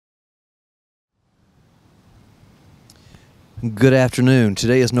Good afternoon.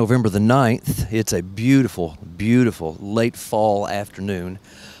 Today is November the 9th. It's a beautiful, beautiful late fall afternoon.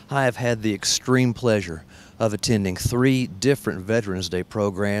 I have had the extreme pleasure of attending 3 different Veterans Day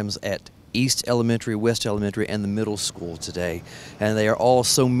programs at East Elementary, West Elementary, and the middle school today. And they are all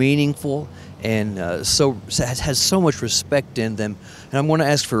so meaningful and has so much respect in them. And I'm going to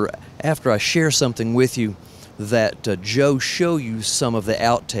ask for, after I share something with you, that Joe show you some of the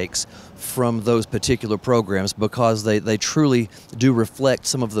outtakes from those particular programs, because they truly do reflect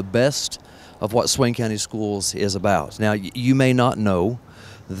some of the best of what Swain County Schools is about. Now, you may not know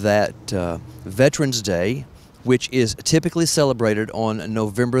that Veterans Day, which is typically celebrated on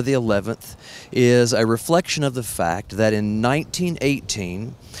November the 11th, is a reflection of the fact that in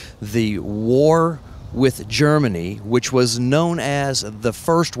 1918, the war with Germany, which was known as the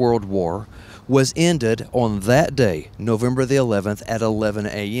First World War, was ended on that day, November the 11th at 11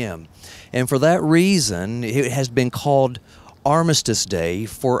 a.m. And for that reason, it has been called Armistice Day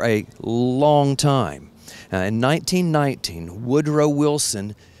for a long time. In 1919, Woodrow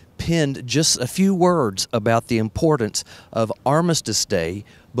Wilson penned just a few words about the importance of Armistice Day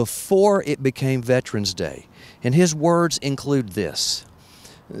before it became Veterans Day. And his words include this: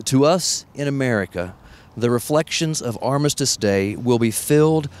 "To us in America, the reflections of Armistice Day will be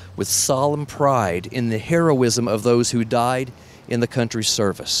filled with solemn pride in the heroism of those who died in the country's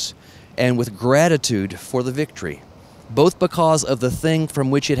service, and with gratitude for the victory, both because of the thing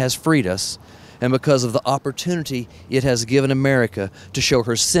from which it has freed us and because of the opportunity it has given America to show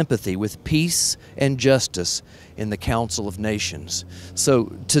her sympathy with peace and justice in the Council of Nations."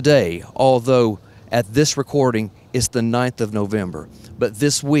 So today, although at this recording it's the 9th of November, but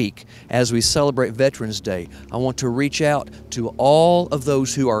this week, as we celebrate Veterans Day, I want to reach out to all of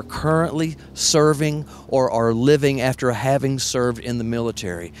those who are currently serving or are living after having served in the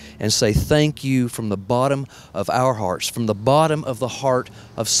military and say thank you from the bottom of our hearts, from the bottom of the heart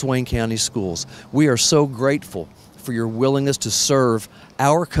of Swain County Schools. We are so grateful for your willingness to serve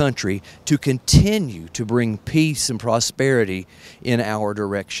our country, to continue to bring peace and prosperity in our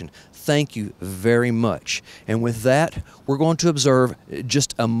direction. Thank you very much. And with that, we're going to observe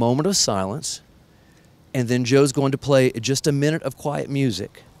just a moment of silence, and then Joe's going to play just a minute of quiet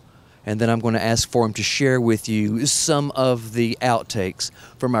music, and then I'm going to ask for him to share with you some of the outtakes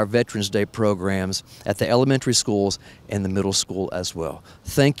from our Veterans Day programs at the elementary schools and the middle school as well.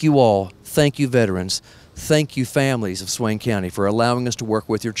 Thank you all. Thank you, veterans. Thank you, families of Swain County, for allowing us to work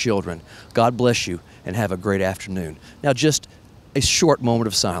with your children. God bless you, and have a great afternoon. Now, just a short moment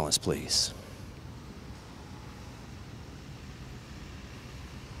of silence, please.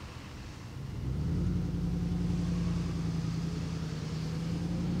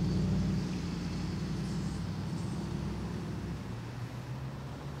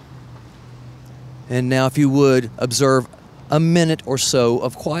 And now, if you would, observe a minute or so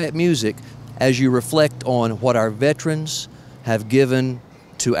of quiet music as you reflect on what our veterans have given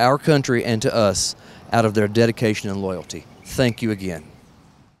to our country and to us out of their dedication and loyalty. Thank you again.